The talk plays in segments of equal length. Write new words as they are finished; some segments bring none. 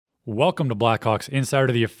Welcome to Blackhawks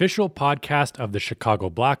Insider, the official podcast of the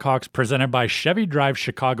Chicago Blackhawks, presented by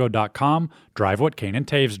ChevyDriveChicago.com. Drive what Kane and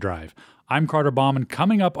Taves drive. I'm Carter Baum, and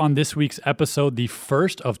coming up on this week's episode, the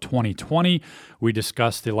first of 2020, we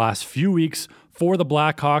discuss the last few weeks for the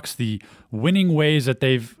Blackhawks, the winning ways that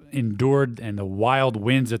they've endured and the wild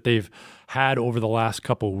wins that they've had over the last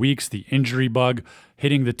couple weeks, the injury bug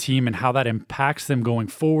hitting the team and how that impacts them going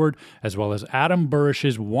forward, as well as Adam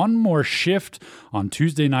Burish's one more shift on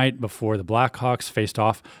Tuesday night before the Blackhawks faced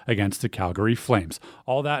off against the Calgary Flames.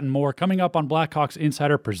 All that and more coming up on Blackhawks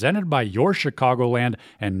Insider, presented by your Chicagoland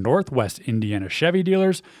and Northwest Indiana Chevy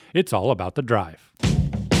dealers. It's all about the drive.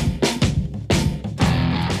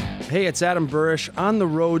 Hey, it's Adam Burish. On the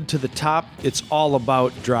road to the top, it's all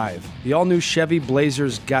about drive. The all-new Chevy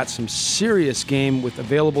Blazer's got some serious game with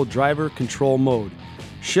available driver control mode.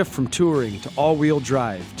 Shift from touring to all-wheel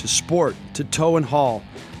drive to sport to tow and haul.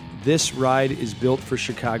 This ride is built for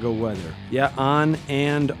Chicago weather. Yeah, on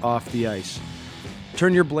and off the ice.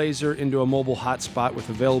 Turn your Blazer into a mobile hotspot with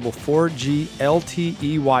available 4G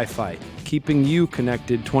LTE Wi-Fi, keeping you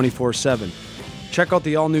connected 24/7. Check out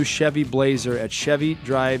the all-new Chevy Blazer at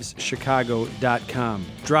ChevyDrivesChicago.com.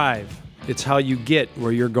 Drive. It's how you get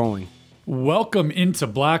where you're going. Welcome into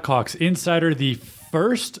Blackhawks Insider, the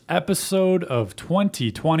first episode of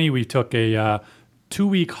 2020. We took a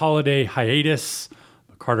 2-week holiday hiatus.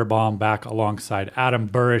 Carter Baum back alongside Adam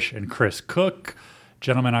Burish and Chris Cook.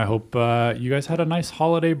 Gentlemen, I hope you guys had a nice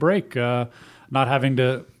holiday break, not having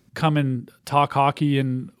to come and talk hockey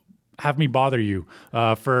and have me bother you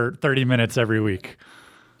for 30 minutes every week.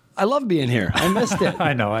 I love being here. I missed it.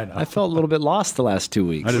 I know. I felt a little bit lost the last 2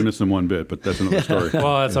 weeks. I didn't miss them one bit, but that's another story.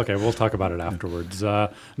 Well, that's okay. We'll talk about it afterwards. No,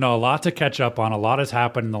 a lot to catch up on. A lot has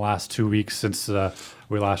happened in the last 2 weeks since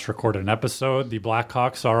we last recorded an episode. The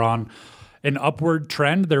Blackhawks are on an upward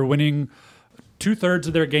trend. They're winning 2/3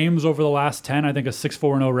 of their games over the last 10. I think a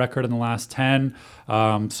 6-4-0 record in the last 10.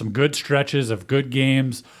 Some good stretches of good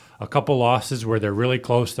games. A couple losses where they're really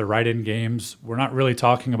close. They're right in games. We're not really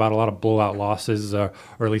talking about a lot of blowout losses or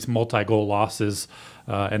at least multi-goal losses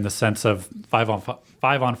in the sense of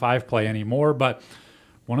 5-on-5 play anymore. But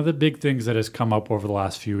one of the big things that has come up over the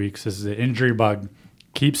last few weeks is the injury bug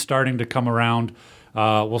keeps starting to come around.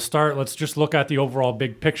 Let's just look at the overall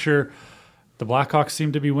big picture. The Blackhawks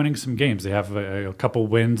seem to be winning some games. They have a couple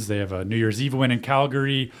wins. They have a New Year's Eve win in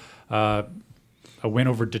Calgary, a win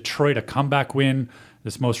over Detroit, a comeback win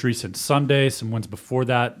this most recent Sunday, some wins before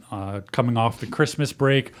that, coming off the Christmas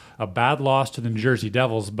break, a bad loss to the New Jersey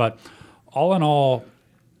Devils. But all in all,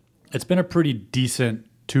 it's been a pretty decent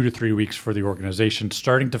 2 to 3 weeks for the organization,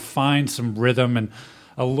 starting to find some rhythm and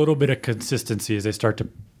a little bit of consistency as they start to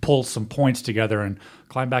pull some points together and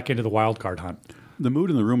climb back into the wild card hunt. The mood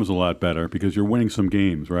in the room is a lot better because you're winning some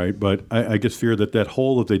games, right? But I just fear that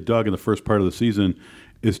hole that they dug in the first part of the season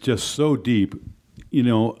is just so deep. You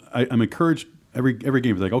know, I'm encouraged. Every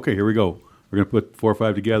game is like, okay, here we go. We're going to put 4 or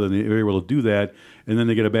 5 together, and they're able to do that, and then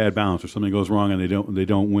they get a bad bounce or something goes wrong, and they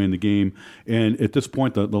don't win the game. And at this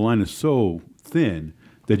point, the line is so thin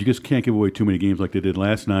that you just can't give away too many games like they did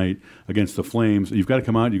last night against the Flames. You've got to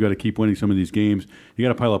come out. You've got to keep winning some of these games. You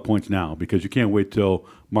got to pile up points now because you can't wait till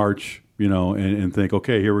March, and think,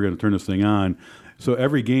 okay, here we're going to turn this thing on. So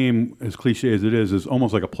every game, as cliche as it is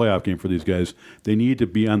almost like a playoff game for these guys. They need to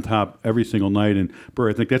be on top every single night. And,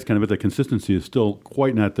 Burr, I think that's kind of it. The consistency is still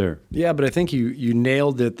quite not there. Yeah, but I think you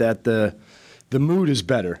nailed it that the mood is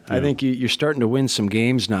better. Yeah. I think you're starting to win some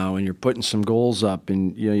games now, and you're putting some goals up.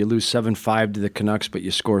 And you lose 7-5 to the Canucks, but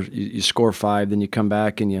you score 5. Then you come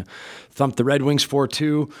back and you thump the Red Wings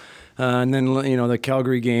 4-2. And then the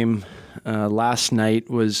Calgary game last night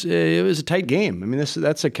was a tight game. I mean,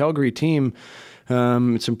 that's a Calgary team.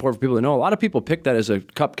 It's important for people to know. A lot of people picked that as a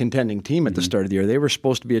cup contending team at the start of the year. They were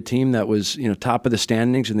supposed to be a team that was, top of the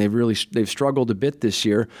standings, and they've struggled a bit this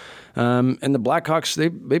year. And the Blackhawks,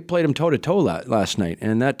 they played them toe to toe last night.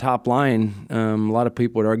 And that top line, a lot of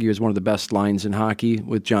people would argue, is one of the best lines in hockey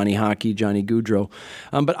with Johnny Gaudreau.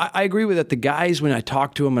 But I agree with that. The guys, when I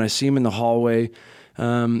talk to them and I see them in the hallway,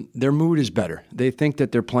 their mood is better. They think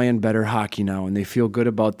that they're playing better hockey now, and they feel good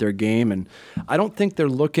about their game. And I don't think they're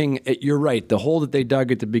looking at, you're right, the hole that they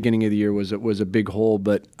dug at the beginning of the year was a big hole.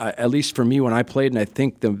 But at least for me, when I played, and I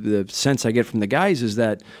think the sense I get from the guys is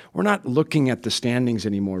that we're not looking at the standings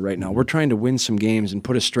anymore right now. We're trying to win some games and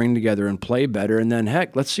put a string together and play better. And then,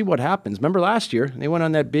 heck, let's see what happens. Remember last year, they went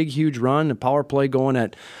on that big, huge run, the power play going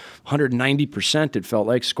at 190%, it felt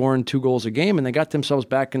like, scoring 2 goals a game, and they got themselves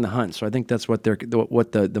back in the hunt. So I think that's what the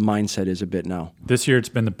mindset is a bit now. This year it's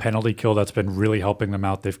been the penalty kill that's been really helping them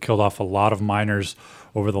out. They've killed off a lot of minors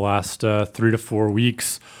over the last 3 to 4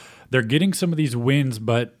 weeks. They're getting some of these wins,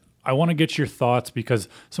 but I want to get your thoughts because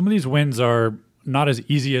some of these wins are not as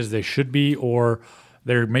easy as they should be, or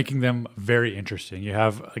they're making them very interesting. You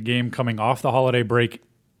have a game coming off the holiday break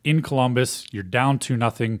in Columbus. You're down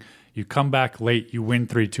 2-0. You come back late. You win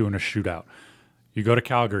 3-2 in a shootout. You go to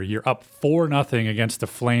Calgary. You're up 4-0 against the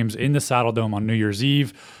Flames in the Saddle Dome on New Year's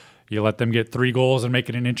Eve. You let them get 3 goals and make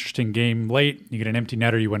it an interesting game late. You get an empty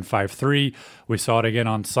netter. You win 5-3. We saw it again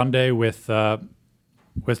on Sunday with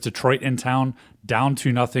Detroit in town, down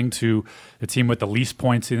 2-0 to the team with the least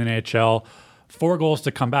points in the NHL. 4 goals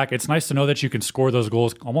to come back. It's nice to know that you can score those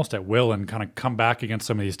goals almost at will and kind of come back against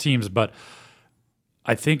some of these teams. But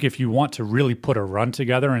I think if you want to really put a run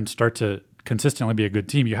together and start to consistently be a good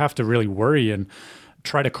team, you have to really worry and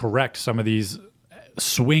try to correct some of these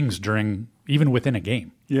swings even within a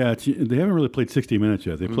game. Yeah, they haven't really played 60 minutes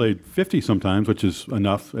yet. They played 50 sometimes, which is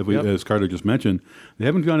enough, as Carter just mentioned. They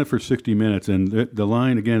haven't done it for 60 minutes, and the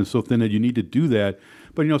line, again, is so thin that you need to do that.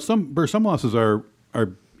 But, some losses are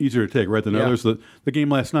easier to take, right, than others. The game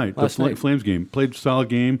last night, Flames game, played a solid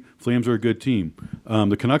game. Flames are a good team.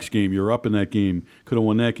 The Canucks game, you're up in that game, could have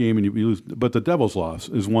won that game, and you lose. But the Devils loss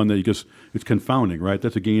is one that it's confounding, right?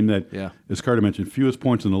 That's a game that, as Carter mentioned, fewest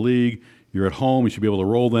points in the league. You're at home, you should be able to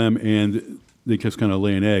roll them, and they just kind of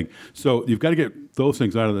lay an egg. So you've got to get those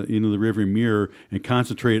things out of the rearview mirror and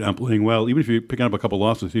concentrate on playing well, even if you're picking up a couple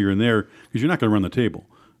losses here and there, because you're not going to run the table.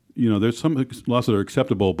 There's some losses that are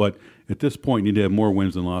acceptable, but at this point, you need to have more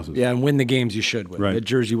wins than losses. Yeah, and win the games you should win. Right. The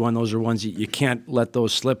Jersey one, those are ones you can't let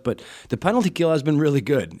those slip. But the penalty kill has been really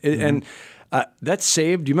good. And that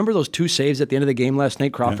save, do you remember those 2 saves at the end of the game last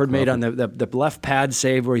night? Crawford made on the left pad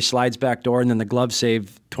save where he slides back door, and then the glove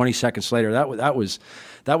save 20 seconds later. That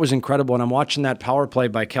was incredible. And I'm watching that power play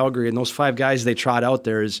by Calgary, and those 5 guys they trot out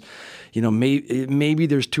there is, maybe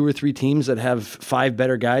there's 2 or 3 teams that have 5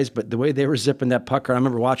 better guys, but the way they were zipping that puck, I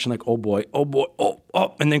remember watching like, oh boy,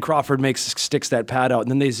 and then Crawford sticks that pad out,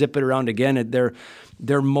 and then they zip it around again. And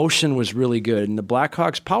their motion was really good, and the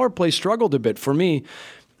Blackhawks power play struggled a bit for me.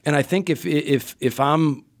 And I think if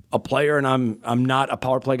I'm a player and I'm not a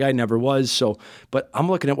power play guy, never was. So, but I'm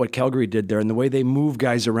looking at what Calgary did there and the way they move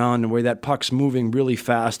guys around, the way that puck's moving really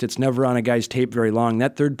fast. It's never on a guy's tape very long.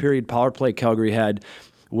 That third period power play Calgary had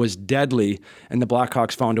was deadly, and the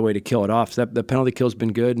Blackhawks found a way to kill it off. So the penalty kill's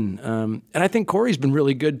been good, and I think Corey's been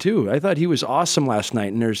really good too. I thought he was awesome last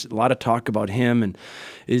night, and there's a lot of talk about him. And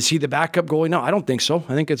is he the backup goalie? No, I don't think so.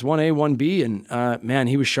 I think it's 1A, 1B, and man,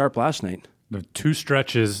 he was sharp last night. The 2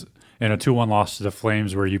 stretches in a 2-1 loss to the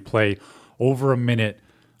Flames where you play over a minute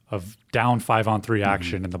of down 5-on-3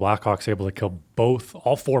 action, and the Blackhawks able to kill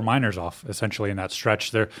all 4 minors off essentially in that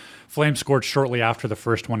stretch. Their Flames scored shortly after the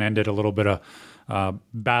first one ended. A little bit of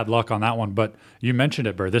bad luck on that one, but you mentioned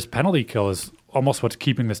it, Burr. This penalty kill is almost what's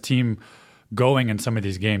keeping this team going in some of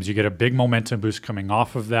these games. You get a big momentum boost coming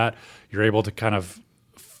off of that. You're able to kind of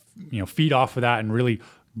feed off of that and really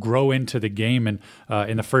grow into the game. And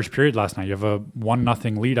in the first period last night, you have a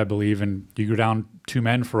 1-0 lead, I believe, and you go down 2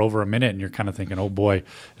 men for over a minute, and you're kind of thinking, oh boy,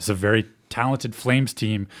 it's a very talented Flames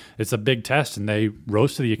team. It's a big test, and they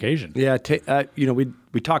rose to the occasion. Yeah,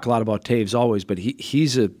 we talk a lot about Taves always, but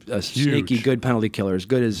he's a sneaky good penalty killer, as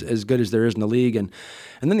good as there is in the league. And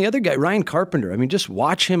then the other guy, Ryan Carpenter. I mean, just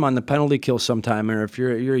watch him on the penalty kill sometime, or if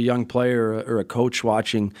you're a young player or a coach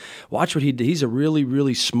watch what he did. He's a really,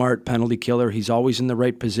 really smart penalty killer. He's always in the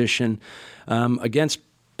right position. Against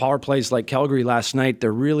power plays like Calgary last night,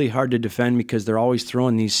 they're really hard to defend because they're always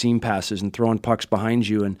throwing these seam passes and throwing pucks behind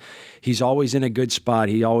you, and he's always in a good spot.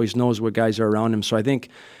 He always knows what guys are around him. So I think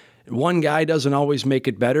one guy doesn't always make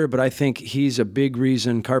it better, but I think he's a big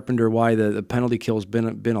reason, Carpenter, why the penalty kill's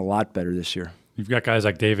been a lot better this year. You've got guys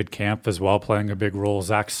like David Kampf as well playing a big role.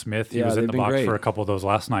 Zach Smith, he was in the box great for a couple of those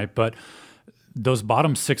last night. But those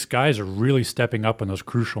bottom 6 guys are really stepping up in those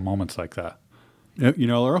crucial moments like that.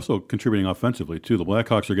 They're also contributing offensively, too. The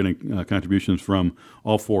Blackhawks are getting contributions from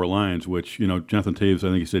all 4 lines, which, Jonathan Taves,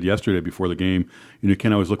 I think he said yesterday before the game, you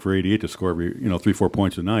can't always look for 88 to score every, 3-4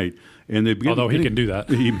 points a night. And he can do that.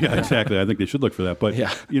 Yeah, exactly. I think they should look for that. But,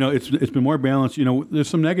 it's been more balanced. There's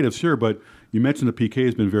some negatives, sure, but you mentioned the PK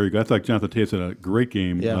has been very good. I thought Jonathan Taves had a great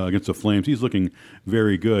game against the Flames. He's looking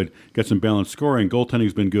very good. Got some balanced scoring.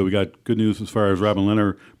 Goaltending's been good. We got good news as far as Robin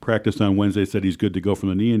Lehner practiced on Wednesday, said he's good to go from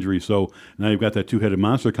the knee injury. So now you've got that 2-headed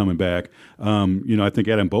monster coming back. I think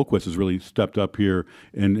Adam Burish has really stepped up here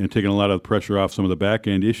and taken a lot of the pressure off some of the back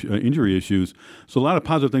end injury issues. So a lot of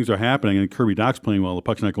positive things are happening. And Kirby Dach's playing well. The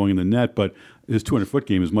puck's not going in the net, but his 200-foot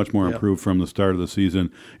game is much more improved from the start of the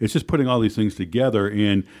season. It's just putting all these things together,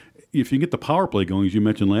 and if you get the power play going, as you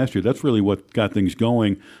mentioned last year, that's really what got things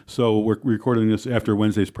going. So we're recording this after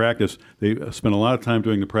Wednesday's practice. They spent a lot of time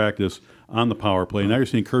during the practice on the power play. Now you're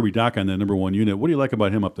seeing Kirby Dach on that number one unit. What do you like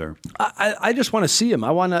about him up there? I just want to see him.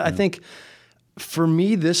 I think for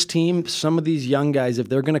me, this team, some of these young guys, if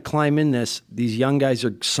they're going to climb in these young guys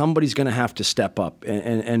somebody's going to have to step up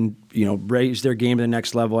and raise their game to the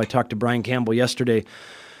next level. I talked to Brian Campbell yesterday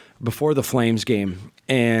before the Flames game,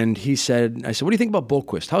 and I said, what do you think about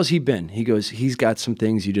Boquist? How's he been? He goes, he's got some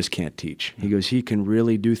things you just can't teach. He goes, he can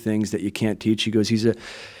really do things that you can't teach. He goes,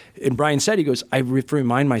 and Brian said, he goes, I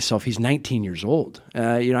remind myself he's 19 years old.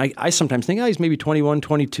 I sometimes think, he's maybe 21,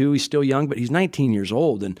 22. He's still young, but he's 19 years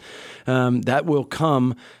old. And that will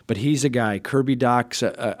come, but he's a guy. Kirby Dach's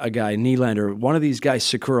a guy. Nylander, one of these guys,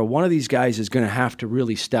 Sakura, one of these guys is going to have to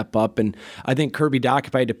really step up. And I think Kirby Dach,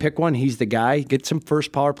 if I had to pick one, he's the guy. Get some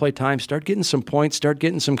first power play time, start getting some points, start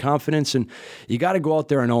getting some confidence, and you got to go out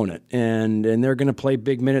there and own it. And they're going to play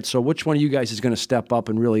big minutes. So which one of you guys is going to step up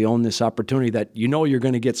and really own this opportunity that you're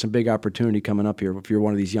going to get some big opportunity coming up here if you're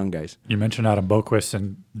one of these young guys? You mentioned Adam Boquist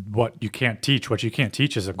and what you can't teach. What you can't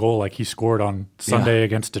teach is a goal like he scored on Sunday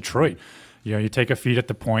against Detroit. You take a feed at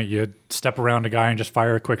the point, you step around a guy and just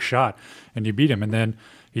fire a quick shot, and you beat him. And then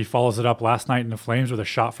he follows it up last night in the Flames with a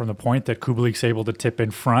shot from the point that Kubelik's able to tip in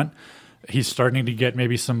front. He's starting to get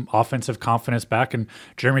maybe some offensive confidence back. And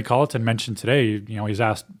Jeremy Colleton mentioned today, he's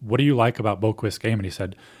asked, what do you like about Boquist's game? And he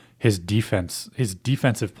said, his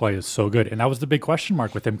defensive play is so good. And that was the big question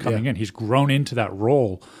mark with him coming in. He's grown into that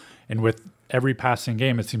role. And with every passing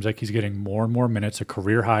game, it seems like he's getting more and more minutes, a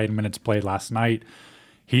career high in minutes played last night.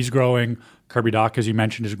 He's growing. Kirby Dach, as you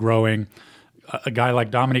mentioned, is growing. A guy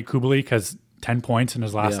like Dominik Kubalik has 10 points in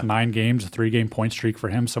his last 9 games, a 3-game point streak for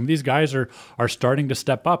him. Some of these guys are starting to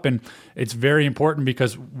step up, and it's very important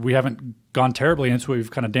because we haven't gone terribly into it.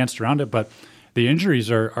 We've kind of danced around it, but the injuries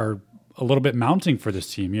are a little bit mounting for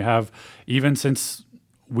this team. You have, even since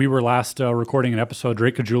we were last recording an episode,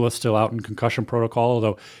 Drake Caggiula still out in concussion protocol,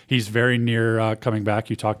 although he's very near coming back.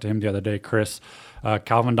 You talked to him the other day, Chris.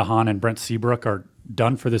 Calvin DeHaan and Brent Seabrook are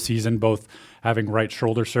done for the season, both having right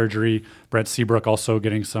shoulder surgery. Brent Seabrook also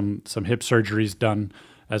getting some hip surgeries done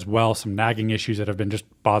as well, some nagging issues that have been just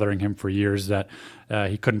bothering him for years that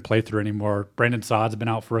he couldn't play through anymore. Brandon Saad's been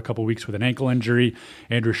out for a couple weeks with an ankle injury.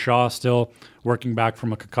 Andrew Shaw still working back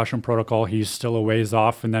from a concussion protocol. He's still a ways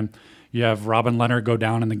off. And then you have Robin Leonard go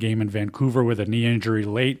down in the game in Vancouver with a knee injury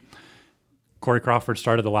late. Corey Crawford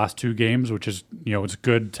started the last 2 games, which is, it's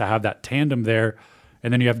good to have that tandem there.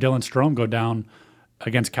 And then you have Dylan Strome go down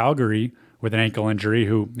against Calgary with an ankle injury,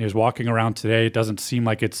 who is walking around today. It doesn't seem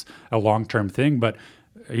like it's a long-term thing, but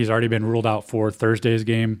he's already been ruled out for Thursday's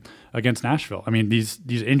game against Nashville. I mean, these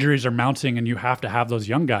injuries are mounting, and you have to have those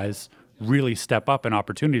young guys really step up in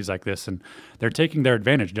opportunities like this, and they're taking their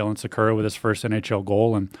advantage. Dylan Sakura with his first NHL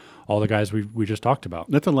goal, and all the guys we just talked about.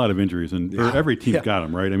 That's a lot of injuries, and every team's got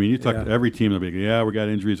them, right? I mean, you talk to every team, they'll be like, we got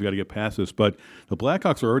injuries, we got to get past this. But the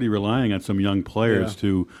Blackhawks are already relying on some young players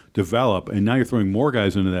to develop, and now you're throwing more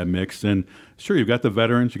guys into that mix. And sure, you've got the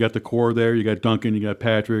veterans, you got the core there, you got Duncan, you got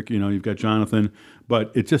Patrick, you've got Jonathan.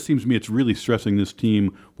 But it just seems to me it's really stressing this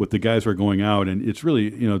team with the guys who are going out, and it's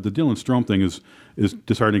really, the Dylan Strome thing is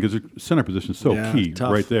disheartening because the center position is so key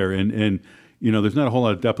right there, and there's not a whole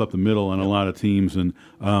lot of depth up the middle on a lot of teams, and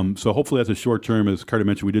so hopefully that's a short term. As Carter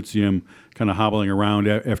mentioned, we did see him kind of hobbling around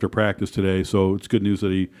after practice today, so it's good news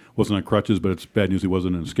that he wasn't on crutches, but it's bad news he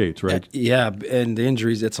wasn't in skates, right? And the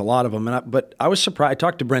injuries, it's a lot of them. But I was surprised. I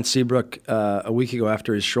talked to Brent Seabrook a week ago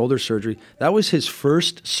after his shoulder surgery. That was his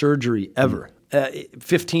first surgery ever.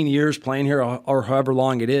 15 years playing here, or however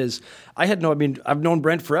long it is. I've known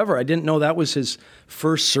Brent forever. I didn't know that was his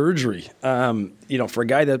first surgery. For a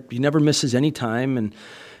guy that he never misses any time,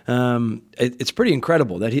 and it's pretty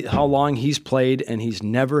incredible that how long he's played and he's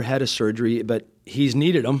never had a surgery. But he's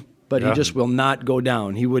needed them. But he just will not go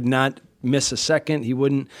down. He would not miss a second. He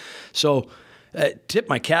wouldn't. So. Tip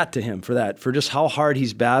my cat to him for that, for just how hard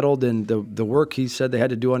he's battled, and the work he said they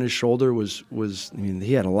had to do on his shoulder was.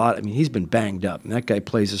 He had a lot. He's been banged up, and that guy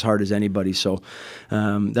plays as hard as anybody. So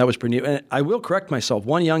that was pretty neat. And I will correct myself.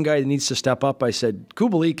 One young guy that needs to step up. I said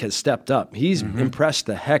Kubalik has stepped up. He's impressed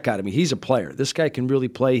the heck out of me. He's a player. This guy can really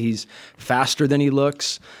play. He's faster than he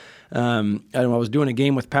looks. I was doing a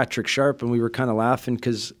game with Patrick Sharp, and we were kind of laughing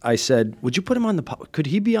because I said, "Would you put him on could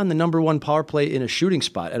he be on the number one power play in a shooting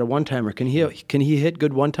spot at a one-timer? Can he hit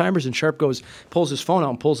good one-timers?" And Sharp pulls his phone out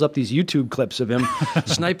and pulls up these YouTube clips of him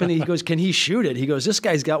sniping. He goes, "Can he shoot it?" He goes, "This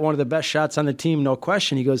guy's got one of the best shots on the team, no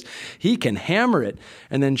question." He goes, "He can hammer it."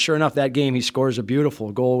 And then sure enough, that game he scores a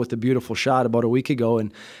beautiful goal with a beautiful shot about a week ago,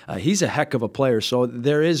 and he's a heck of a player. So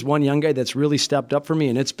there is one young guy that's really stepped up for me,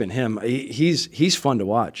 and it's been him. He's fun to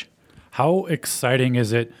watch. How exciting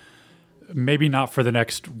is it, maybe not for the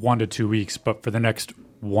next 1 to 2 weeks, but for the next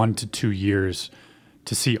 1 to 2 years,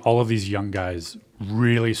 to see all of these young guys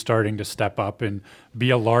really starting to step up and be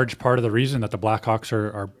a large part of the reason that the Blackhawks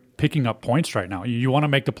are picking up points right now? You want to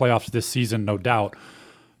make the playoffs this season, no doubt,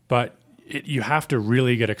 but you have to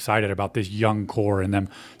really get excited about this young core and them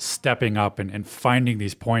stepping up and finding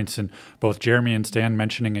these points. And both Jeremy and Stan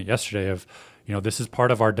mentioning it yesterday of, this is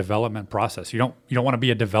part of our development process. You don't want to be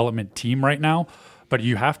a development team right now, but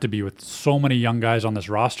you have to be with so many young guys on this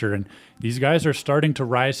roster. And these guys are starting to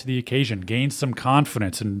rise to the occasion, gain some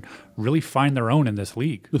confidence, and really find their own in this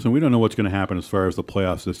league. Listen, we don't know what's going to happen as far as the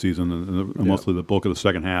playoffs this season and mostly the bulk of the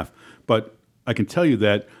second half. But I can tell you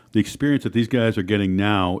that the experience that these guys are getting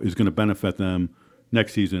now is going to benefit them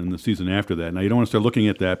next season and the season after that. Now, you don't want to start looking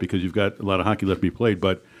at that because you've got a lot of hockey left to be played,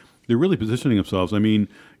 but they're really positioning themselves. I mean,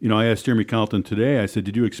 I asked Jeremy Carlton today, I said,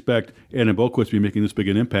 did you expect Adam Burish to be making this big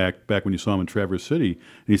an impact back when you saw him in Traverse City?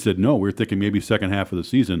 And he said, no, we're thinking maybe second half of the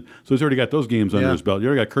season. So he's already got those games under his belt. You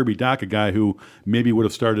already got Kirby Dach, a guy who maybe would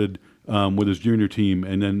have started with his junior team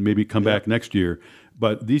and then maybe come back next year.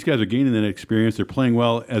 But these guys are gaining that experience. They're playing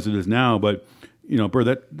well as it is now, but Burr,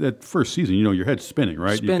 that first season, your head's spinning,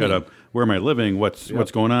 right? You've got to, where am I living? What's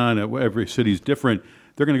going on? Every city's different.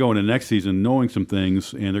 They're going to go into next season knowing some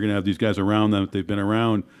things, and they're going to have these guys around them that they've been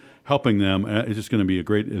around helping them. It's just going to be a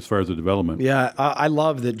great as far as the development. Yeah, I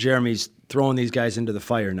love that Jeremy's throwing these guys into the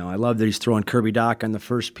fire now. I love that he's throwing Kirby Dach on the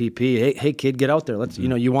first PP. Hey kid, get out there. Let's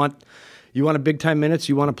you want a big time minutes.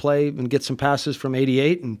 You want to play and get some passes from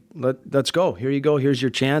 88, and let's go. Here you go. Here's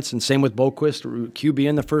your chance. And same with Boquist, QB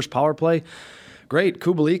in the first power play. Great,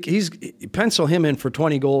 Kubalik. Pencil him in for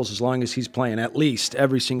 20 goals as long as he's playing at least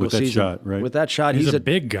every single season. With that shot, right? With that shot, he's a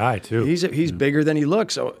big guy too. He's bigger than he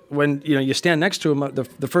looks. So when you stand next to him,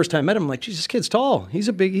 the first time I met him, I'm like, Jesus, this kid's tall. He's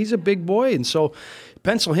a big boy, and so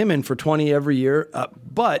pencil him in for 20 every year.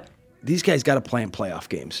 But these guys got to play in playoff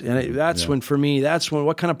games, and that's when, for me,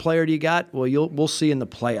 what kind of player do you got? Well, we'll see in the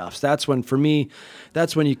playoffs. That's when, for me,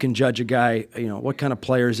 that's when you can judge a guy. What kind of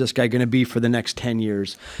player is this guy going to be for the next 10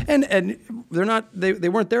 years? And they're not. They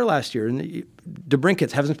weren't there last year. And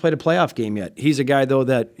DeBrincat hasn't played a playoff game yet. He's a guy though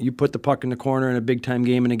that you put the puck in the corner in a big time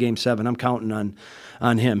game in a Game 7. I'm counting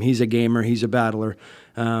on him. He's a gamer. He's a battler.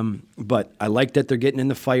 But I like that they're getting in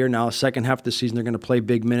the fire now. Second half of the season, they're going to play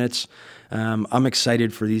big minutes. I'm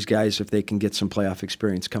excited for these guys if they can get some playoff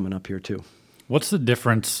experience coming up here too. What's the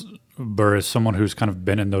difference, Burr, as someone who's kind of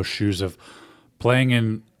been in those shoes of playing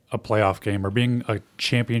in a playoff game or being a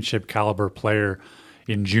championship caliber player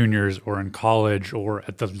in juniors or in college or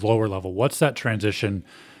at the lower level? What's that transition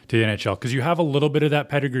to the NHL? Because you have a little bit of that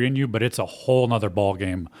pedigree in you, but it's a whole nother ball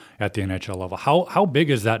game at the NHL level. How big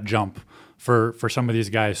is that jump for some of these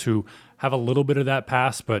guys who have a little bit of that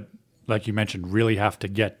pass, but like you mentioned, really have to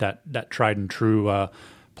get that tried and true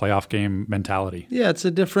playoff game mentality? Yeah, it's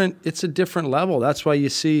a different level. That's why you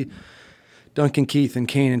see Duncan Keith and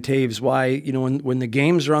Kane and Taves. Why when the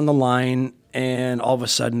games are on the line and all of a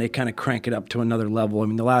sudden they kind of crank it up to another level. I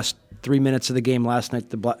mean, the last 3 minutes of the game last night,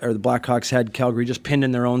 the Blackhawks had Calgary just pinned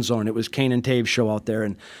in their own zone. It was Kane and Taves show out there,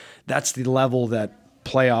 and that's the level that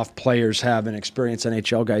playoff players have and experienced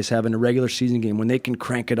NHL guys have in a regular season game when they can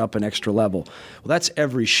crank it up an extra level. Well, that's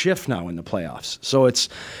every shift now in the playoffs. So it's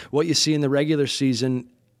what you see in the regular season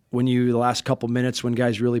when the last couple minutes when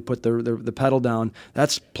guys really put the pedal down.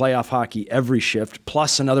 That's playoff hockey every shift,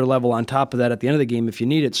 plus another level on top of that at the end of the game if you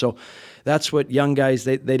need it. So that's what young guys,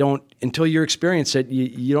 they don't, until you experience it,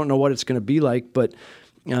 you don't know what it's going to be like. But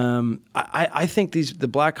I think the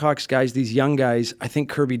Blackhawks guys, these young guys, I think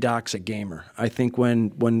Kirby Dach's a gamer. I think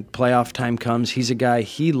when playoff time comes, he's a guy,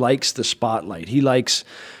 he likes the spotlight. He likes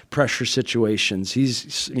pressure situations.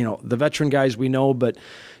 He's, the veteran guys we know, but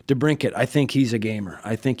DeBrincat, I think he's a gamer.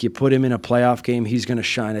 I think you put him in a playoff game, he's going to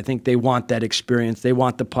shine. I think they want that experience. They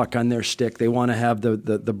want the puck on their stick. They want to have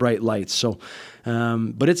the bright lights. So,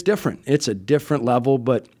 but it's different. It's a different level,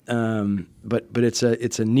 but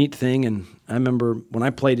it's a neat thing. And I remember when I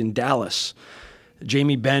played in Dallas,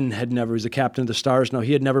 Jamie Benn was the captain of the Stars. No,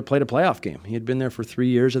 he had never played a playoff game. He had been there for 3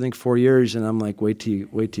 years, I think 4 years, and I'm like, wait till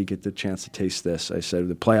you get the chance to taste this. I said,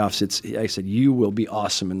 the playoffs, I said, you will be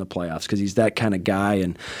awesome in the playoffs, because he's that kind of guy,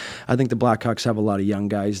 and I think the Blackhawks have a lot of young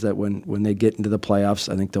guys that when they get into the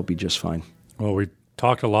playoffs, I think they'll be just fine. Well, we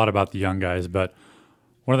talked a lot about the young guys, but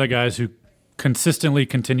one of the guys who consistently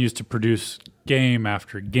continues to produce game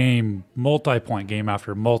after game, multi-point game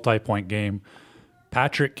after multi-point game,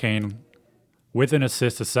 Patrick Kane, with an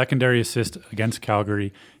assist, a secondary assist against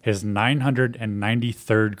Calgary, his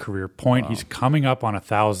 993rd career point. Wow. He's coming up on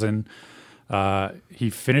 1,000. He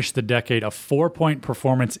finished the decade a 4-point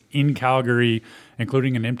performance in Calgary,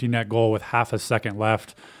 including an empty net goal with half a second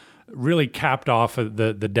left. Really capped off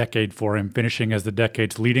the decade for him, finishing as the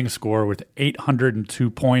decade's leading scorer with 802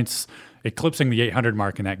 points, eclipsing the 800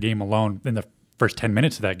 mark in that game alone, in the first 10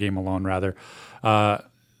 minutes of that game alone, rather.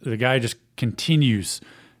 The guy just continues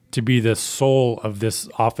to be the soul of this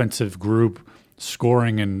offensive group,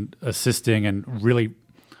 scoring and assisting and really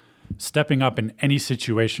stepping up in any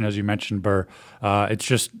situation, as you mentioned, Burr. It's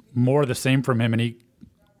just more of the same from him, and he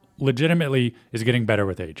legitimately is getting better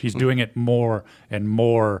with age. He's doing it more and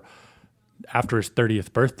more after his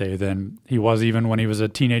 30th birthday than he was even when he was a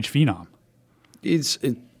teenage phenom.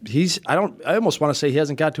 I almost want to say he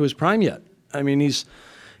hasn't got to his prime yet. I mean, he's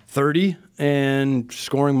 30 and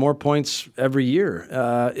scoring more points every year.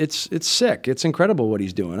 It's sick. It's incredible what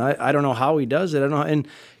he's doing. I don't know how he does it. I don't know. And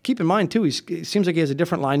keep in mind, too, it seems like he has a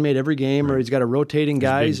different line mate every game, right, or he's got a rotating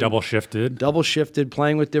guys. Double shifted,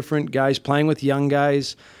 playing with different guys, playing with young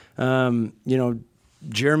guys.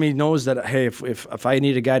 Jeremy knows that, hey, if I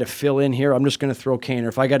need a guy to fill in here, I'm just going to throw Kane. Or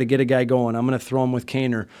if I got to get a guy going, I'm going to throw him with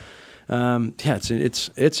Kane. Or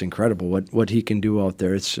it's incredible what he can do out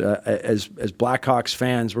there. It's as Blackhawks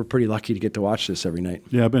fans, we're pretty lucky to get to watch this every night.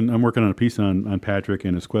 Yeah, I'm working on a piece on Patrick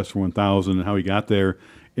and his quest for 1,000 and how he got there.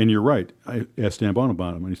 And you're right. I asked Dan Bone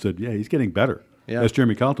about him, and he said, "Yeah, he's getting better." Yeah. Asked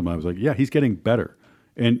Jeremy Kaltema. I was like, "Yeah, he's getting better."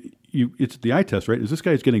 And it's the eye test, right? Is this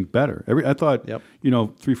guy's getting better? I thought,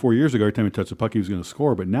 3-4 years ago, every time he touched the puck, he was going to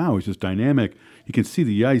score. But now he's just dynamic. He can see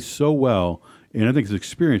the ice so well, and I think his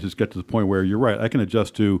experience has got to the point where you're right. I can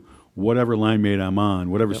adjust to whatever line mate I'm on,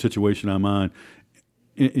 whatever situation I'm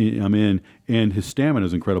in, and his stamina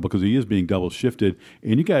is incredible because he is being double shifted.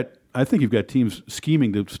 And I think you've got teams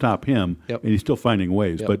scheming to stop him, and he's still finding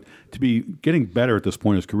ways. Yep. But to be getting better at this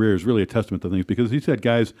point in his career is really a testament to things, because he's had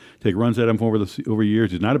guys take runs at him over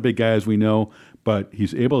years. He's not a big guy, as we know, but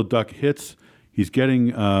he's able to duck hits. He's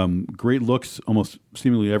getting great looks almost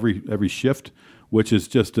seemingly every shift, which is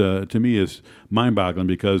just to me is mind-boggling,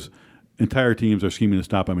 because entire teams are scheming to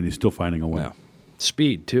stop him, and he's still finding a way. Yeah.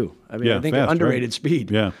 Speed too. I mean, I think fast, underrated right?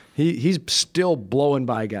 Speed. Yeah, he's still blowing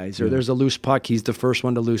by guys. Or there's a loose puck, he's the first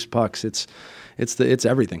one to lose pucks. It's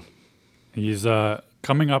everything. He's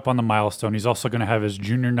coming up on the milestone. He's also going to have his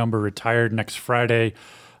junior number retired next Friday.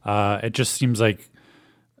 It just seems like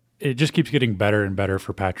it just keeps getting better and better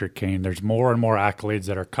for Patrick Kane. There's more and more accolades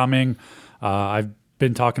that are coming. I've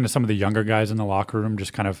been talking to some of the younger guys in the locker room,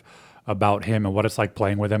 just kind of about him and what it's like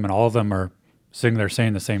playing with him, and all of them are sitting there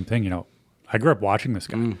saying the same thing. I grew up watching this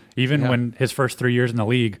guy. Even when his first 3 years in the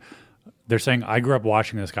league, they're saying, I grew up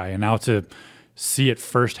watching this guy. And now to see it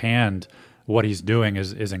firsthand, what he's doing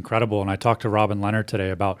is incredible. And I talked to Robin Leonard today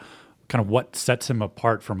about kind of what sets him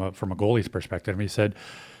apart from a goalie's perspective. And he said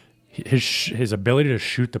his ability to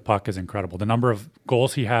shoot the puck is incredible. The number of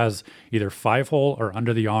goals he has, either 5-hole or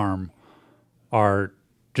under the arm, are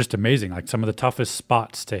just amazing. Like some of the toughest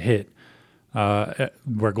spots to hit,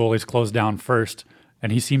 where goalies close down first.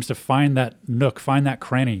 And he seems to find that nook, find that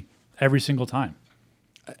cranny every single time.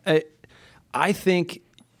 I think,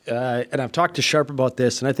 and I've talked to Sharp about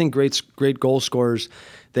this, and I think great goal scorers,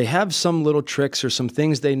 they have some little tricks or some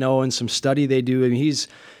things they know and some study they do. I mean,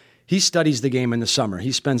 he studies the game in the summer.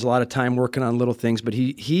 He spends a lot of time working on little things, but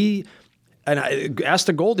he and I asked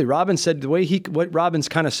the Goldie. Robin said what Robin's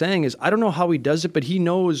kind of saying is, I don't know how he does it, but he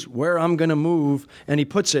knows where I'm going to move, and he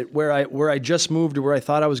puts it where I just moved or where I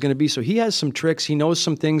thought I was going to be. So he has some tricks. He knows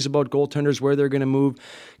some things about goaltenders, where they're going to move,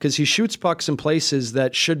 because he shoots pucks in places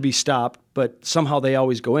that should be stopped, but somehow they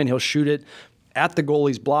always go in. He'll shoot it at the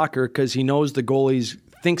goalie's blocker because he knows the goalie's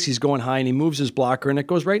thinks he's going high, and he moves his blocker, and it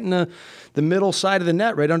goes right in the middle side of the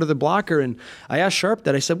net, right under the blocker. And I asked Sharp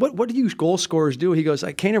that. I said, what do you goal scorers do? He goes,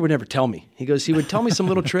 Kaner would never tell me. He goes, he would tell me some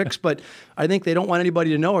little tricks, but I think they don't want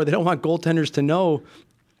anybody to know, or they don't want goaltenders to know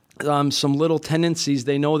some little tendencies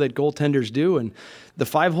they know that goaltenders do. And the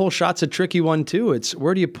 5-hole shot's a tricky one too. It's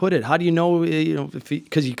where do you put it? How do you know,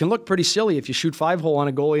 because you can look pretty silly if you shoot 5-hole on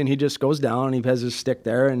a goalie and he just goes down and he has his stick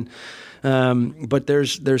there. And But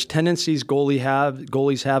there's tendencies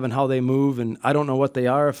goalies have and how they move, and I don't know what they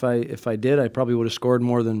are. If I did, I probably would have scored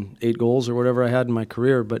more than 8 goals or whatever I had in my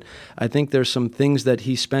career. But I think there's some things that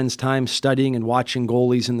he spends time studying and watching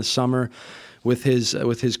goalies in the summer with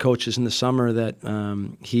his coaches in the summer that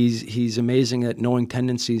he's amazing at knowing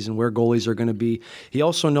tendencies and where goalies are going to be. He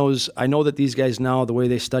also knows, I know that these guys now, the way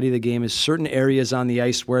they study the game is certain areas on the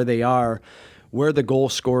ice where they are, where the goal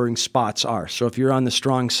scoring spots are. So if you're on the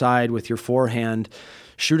strong side with your forehand,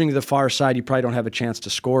 shooting to the far side, you probably don't have a chance to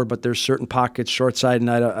score, but there's certain pockets, short side, and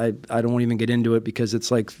I don't even get into it because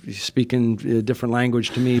it's like speaking a different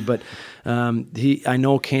language to me, but I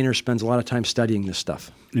know Kaner spends a lot of time studying this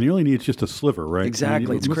stuff. And he only needs just a sliver, right? Exactly. I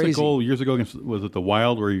mean, it's what's crazy. the goal years ago against, was it the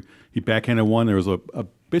Wild, where he backhanded one? There was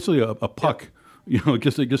basically a puck,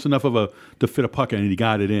 just enough to fit a puck in, and he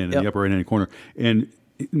got it in the upper right-hand corner. And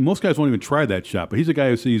most guys won't even try that shot, but he's a guy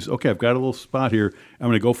who sees, okay, I've got a little spot here, I'm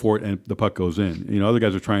going to go for it, and the puck goes in. Other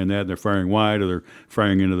guys are trying that, and they're firing wide, or they're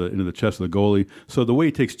firing into the chest of the goalie. So the way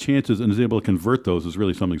he takes chances and is able to convert those is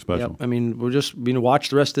really something special. Yep. I mean, we'll just watch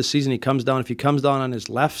the rest of the season. If he comes down on his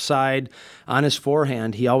left side, on his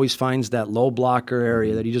forehand, he always finds that low blocker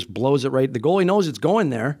area that he just blows it right. The goalie knows it's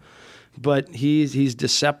going there, but he's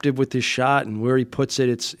deceptive with his shot, and where he puts it,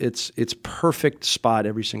 it's perfect spot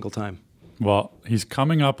every single time. Well, he's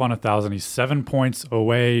coming up on 1,000. He's 7 points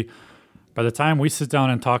away. By the time we sit down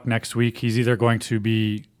and talk next week, he's either going to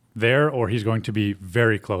be there or he's going to be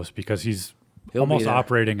very close because he's almost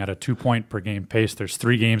operating at a 2-point per game pace. There's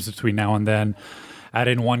 3 games between now and then. Add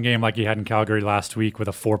in 1 game like he had in Calgary last week with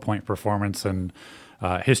a 4-point performance, and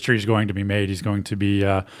history is going to be made. He's going to be,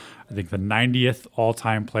 I think, the 90th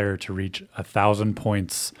all-time player to reach 1,000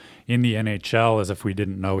 points in the NHL, as if we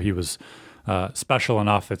didn't know he was special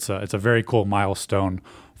enough. It's a very cool milestone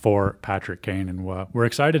for Patrick Kane, and we're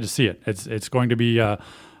excited to see it. It's going to be a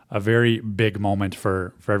very big moment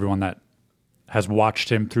for everyone that has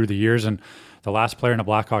watched him through the years. And the last player in a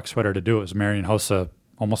Blackhawks sweater to do it was Marian Hossa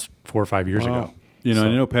almost 4 or 5 years ago. I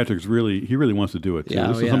know Patrick's really wants to do it too.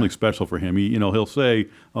 This is something special for him. He'll say,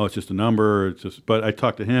 "Oh, it's just a number." But I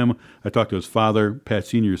talked to him. I talked to his father, Pat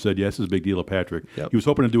Senior, said, "Yes, this is a big deal to Patrick." Yep. He was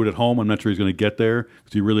hoping to do it at home. I'm not sure he's going to get there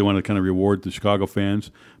because he really wanted to kind of reward the Chicago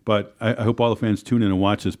fans. But I hope all the fans tune in and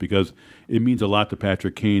watch this because it means a lot to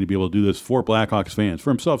Patrick Kane to be able to do this for Blackhawks fans,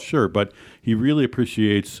 for himself, sure, but he really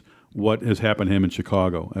appreciates what has happened to him in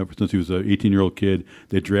Chicago ever since he was an 18-year-old kid.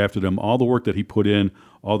 They drafted him. All the work that he put in,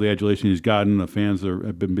 all the adulation he's gotten, the fans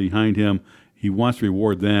have been behind him. He wants to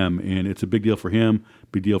reward them, and it's a big deal for him,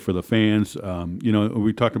 big deal for the fans.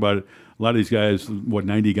 We talked about it. A lot of these guys,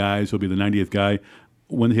 90 guys, will be the 90th guy.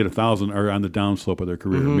 When they hit 1,000 are on the downslope of their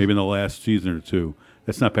career, maybe in the last season or two.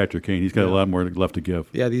 That's not Patrick Kane. He's got a lot more left to give.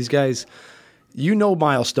 Yeah, these guys,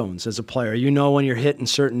 milestones as a player. When you're hitting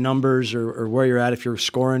certain numbers or where you're at. If you're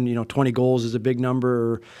scoring, 20 goals is a big number,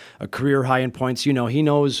 or a career high in points. He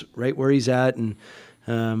knows right where he's at, and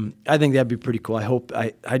I think that'd be pretty cool.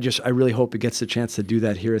 I really hope he gets the chance to do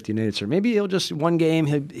that here at the United Center. Maybe he'll just one game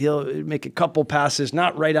he'll make a couple passes,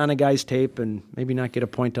 not right on a guy's tape, and maybe not get a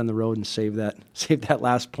point on the road and save that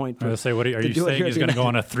last point. I was say, are you saying he's going to go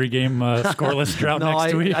on a 3-game scoreless drought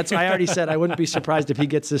next week? I already said I wouldn't be surprised if he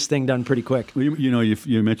gets this thing done pretty quick.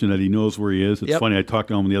 You mentioned that he knows where he is. It's funny. I talked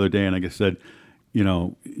to him the other day, and I said,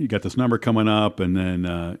 you got this number coming up, and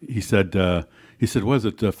then he said, "Was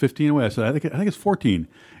it 15 away?" I said, "I think it's 14."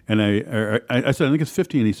 And I said, "I think it's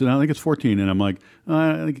 15." He said, "I think it's 14." And I'm like,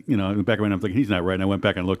 I think, in the back of my mind, I'm thinking he's not right. And I went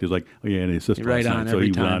back and looked. He's like, "Oh yeah," and he assisted. Right on so every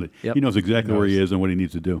he time. went on it. Yep. He knows exactly where he is and what he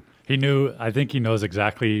needs to do. He knew. I think he knows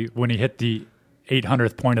exactly when he hit the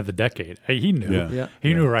 800th point of the decade. He knew. Yeah.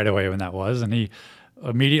 He knew right away when that was, and he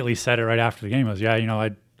immediately said it right after the game. He was,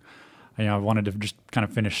 I wanted to just kind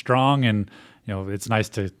of finish strong, and it's nice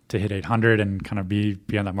to hit 800 and kind of be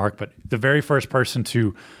on that mark. But the very first person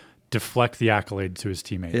to deflect the accolade to his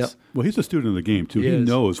teammates. Yep. Well, he's a student of the game too. He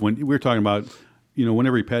knows when we were talking about,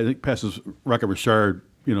 whenever he passes Rocket Richard,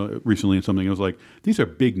 recently in something, it was like, these are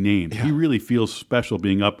big names. Yeah. He really feels special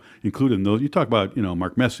being up, included in those. You talk about,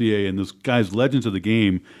 Marc Messier and those guys, legends of the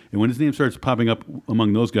game. And when his name starts popping up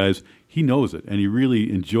among those guys, he knows it. And he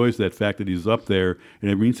really enjoys that fact that he's up there and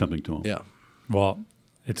it means something to him. Yeah. Well,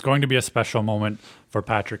 it's going to be a special moment for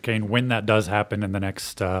Patrick Kane when that does happen in the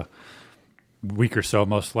next week or so,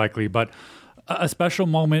 most likely. But a special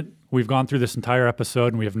moment. We've gone through this entire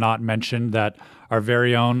episode and we have not mentioned that our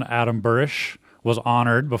very own Adam Burish was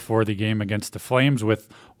honored before the game against the Flames with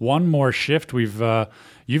one more shift.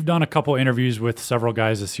 You've done a couple interviews with several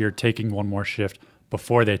guys this year taking one more shift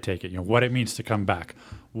before they take it. What it means to come back,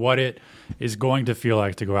 what it is going to feel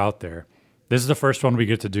like to go out there. This is the first one we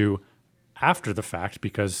get to do after the fact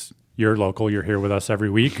because you're local. You're here with us every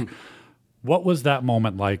week. What was that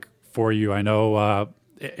moment like for you? I know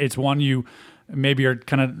it's one you maybe are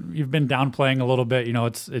you've been downplaying a little bit.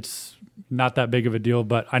 It's not that big of a deal,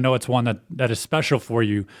 but I know it's one that is special for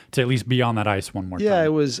you to at least be on that ice one more time. Yeah,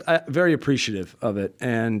 it was very appreciative of it,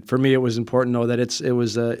 and for me, it was important to know that it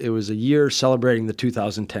was a year celebrating the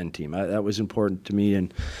 2010 team. That was important to me,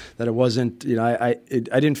 and that it wasn't. I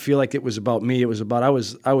didn't feel like it was about me. It was about I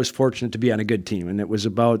was fortunate to be on a good team, and it was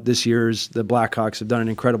about this year's. The Blackhawks have done an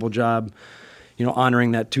incredible job,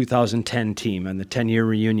 honoring that 2010 team and the 10-year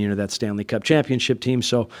reunion of that Stanley Cup championship team.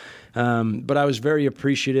 So, but I was very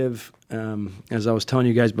appreciative. As I was telling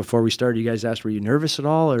you guys before we started, you guys asked, were you nervous at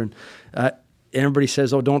all? Or everybody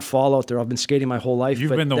says, oh, don't fall out there. I've been skating my whole life. You've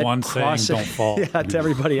been the one saying don't fall. Yeah, to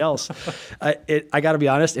everybody else. I got to be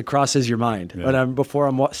honest, it crosses your mind. Yeah. Before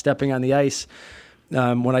I'm stepping on the ice,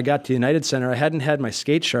 when I got to United Center, I hadn't had my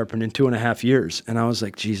skates sharpened in 2.5 years. And I was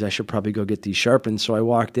like, geez, I should probably go get these sharpened. So I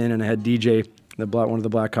walked in and I had DJ, one of the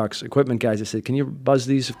Blackhawks equipment guys. I said, can you buzz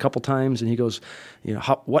these a couple times? And he goes,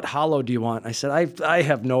 what hollow do you want? I said, I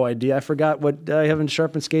have no idea. I forgot what, I haven't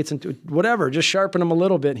sharpened skates into, whatever, just sharpen them a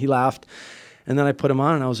little bit. He laughed. And then I put them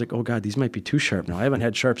on, and I was like, oh, God, these might be too sharp now. I haven't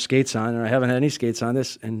had sharp skates on, and I haven't had any skates on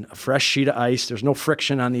this, and a fresh sheet of ice. There's no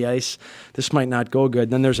friction on the ice. This might not go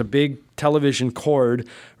good. Then there's a big television cord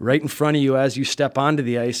right in front of you as you step onto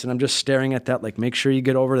the ice, and I'm just staring at that, like, make sure you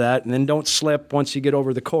get over that, and then don't slip once you get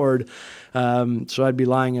over the cord. So I'd be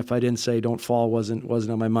lying if I didn't say don't fall wasn't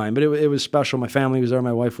on my mind. But it was special. My family was there.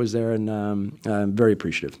 My wife was there, and I'm very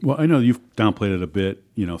appreciative. Well, I know you've downplayed it a bit,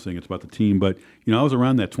 saying it's about the team, but, I was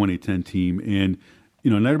around that 2010 team, and,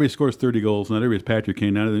 not everybody scores 30 goals, not everybody's Patrick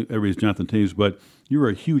Kane, not everybody's Jonathan Toews, but you were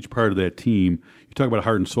a huge part of that team. You talk about a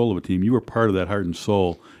heart and soul of a team. You were part of that heart and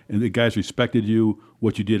soul, and the guys respected you,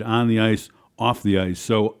 what you did on the ice, off the ice.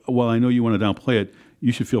 So while I know you want to downplay it,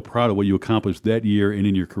 you should feel proud of what you accomplished that year and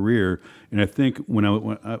in your career. And I think when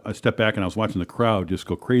I stepped back and I was watching the crowd just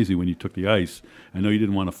go crazy when you took the ice, I know you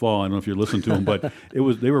didn't want to fall. I don't know if you're listening to them, but they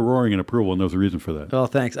were roaring in approval, and there was a reason for that. Well,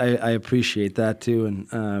 thanks. I appreciate that too.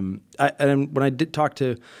 And when I did talk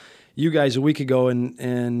to you guys a week ago,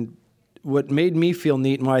 and what made me feel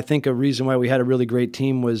neat, and why I think a reason why we had a really great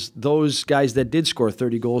team was those guys that did score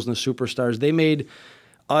 30 goals in the Superstars. They made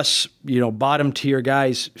us, bottom tier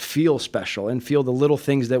guys feel special and feel the little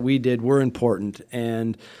things that we did were important.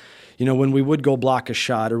 And, when we would go block a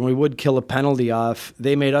shot or when we would kill a penalty off,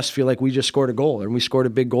 they made us feel like we just scored a goal and we scored a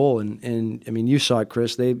big goal. And I mean, you saw it,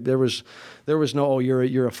 Chris. There was no, oh,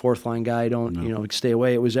 you're a fourth line guy. Don't, stay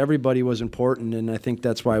away. It was everybody was important. And I think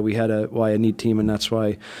that's why we had a neat team. And that's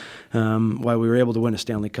why we were able to win a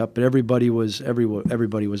Stanley Cup. But everybody was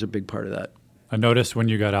a big part of that. I noticed when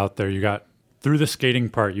you got out there, you got through the skating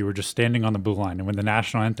part, you were just standing on the blue line. And when the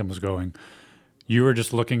national anthem was going, you were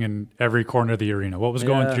just looking in every corner of the arena. What was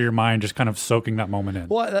going through your mind, just kind of soaking that moment in?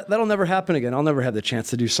 Well, that'll never happen again. I'll never have the chance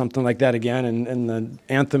to do something like that again. And the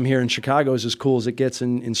anthem here in Chicago is as cool as it gets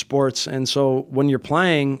in sports. And so when you're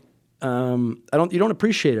playing, you don't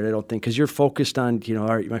appreciate it, I don't think, because you're focused on,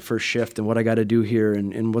 all right, my first shift and what I got to do here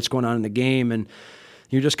and what's going on in the game. And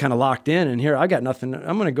you're just kind of locked in, and here I got nothing.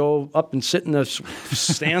 I'm going to go up and sit in the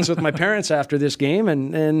stands with my parents after this game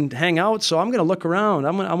and hang out. So I'm going to look around.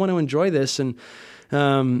 I want to enjoy this, and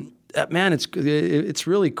man, it's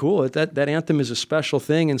really cool. That anthem is a special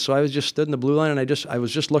thing. And so I was just stood in the blue line, and I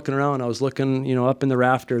was just looking around. I was looking, up in the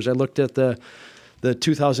rafters. I looked at the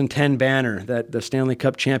 2010 banner, the Stanley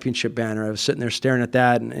Cup championship banner. I was sitting there staring at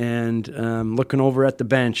that and looking over at the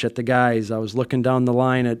bench, at the guys. I was looking down the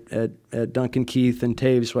line at Duncan Keith and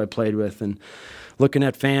Toews, who I played with, and looking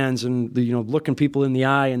at fans and, looking people in the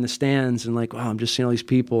eye in the stands and like, wow, I'm just seeing all these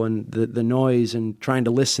people and the noise and trying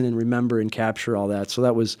to listen and remember and capture all that. So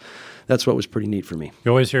that's what was pretty neat for me.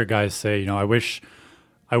 You always hear guys say,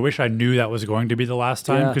 I wish I knew that was going to be the last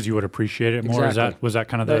time because you would appreciate it more. Exactly. Was that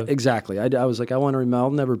kind of the... Exactly. I was like, I'll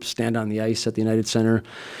never stand on the ice at the United Center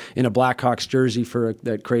in a Blackhawks jersey for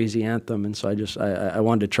that crazy anthem. And so I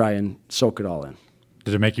wanted to try and soak it all in.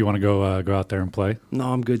 Did it make you want to go out there and play?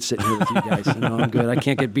 No, I'm good sitting here with you guys. I'm good. I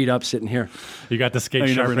can't get beat up sitting here. You got the skate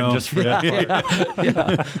sharpened just for that.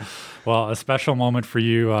 Yeah. Well, a special moment for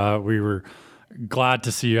you. We were glad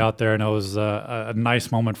to see you out there, and it was a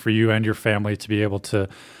nice moment for you and your family to be able to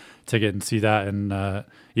get and see that, and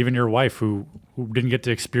even your wife who didn't get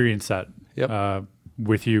to experience that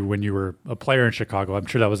with you when you were a player in Chicago. I'm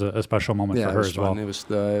sure that was a special moment for her as well. It was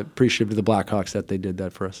appreciative to the Blackhawks that they did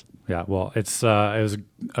that for us. Yeah, well, it was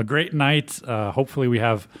a great night. Hopefully we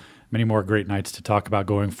have many more great nights to talk about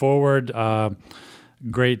going forward.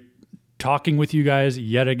 Great talking with you guys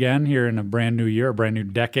yet again here in a brand new year, a brand new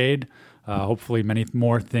decade. Hopefully many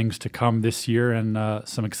more things to come this year, and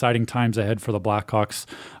some exciting times ahead for the Blackhawks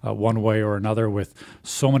one way or another, with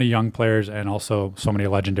so many young players and also so many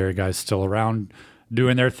legendary guys still around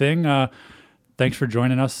doing their thing. Thanks for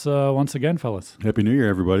joining us once again, fellas. Happy New Year,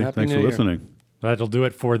 everybody. Thanks for listening. That'll do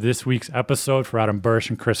it for this week's episode. For Adam Burish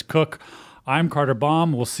and Chris Cook, I'm Carter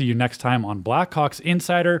Baum. We'll see you next time on Blackhawks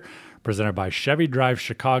Insider, presented by Chevy Drive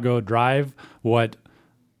Chicago. Drive what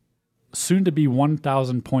soon-to-be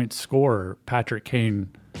 1,000-point scorer Patrick Kane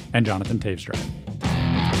and Jonathan Toews drive.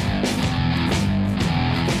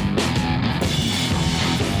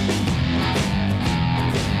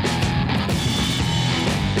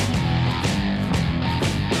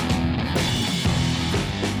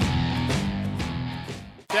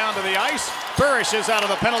 Down to the ice. Burish is out of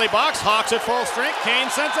the penalty box. Hawks at full strength. Kane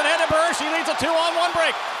sends it ahead to Burish. He leads a 2-on-1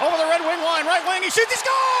 break. Over the Red Wing line. Right wing. He shoots. He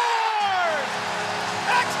scores!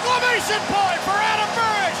 Exclamation point for Adam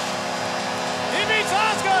Burish. He beats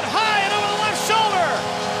Osgood high and over the left shoulder.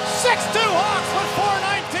 6-2 Hawks with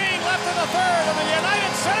 4:19 left in the third. And the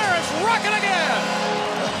United Center is rocking again.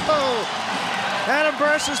 Oh, Adam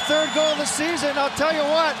Burish's third goal of the season. I'll tell you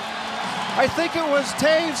what. I think it was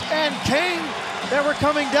Toews and Kane that were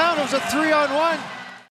coming down. It was a 3-on-1.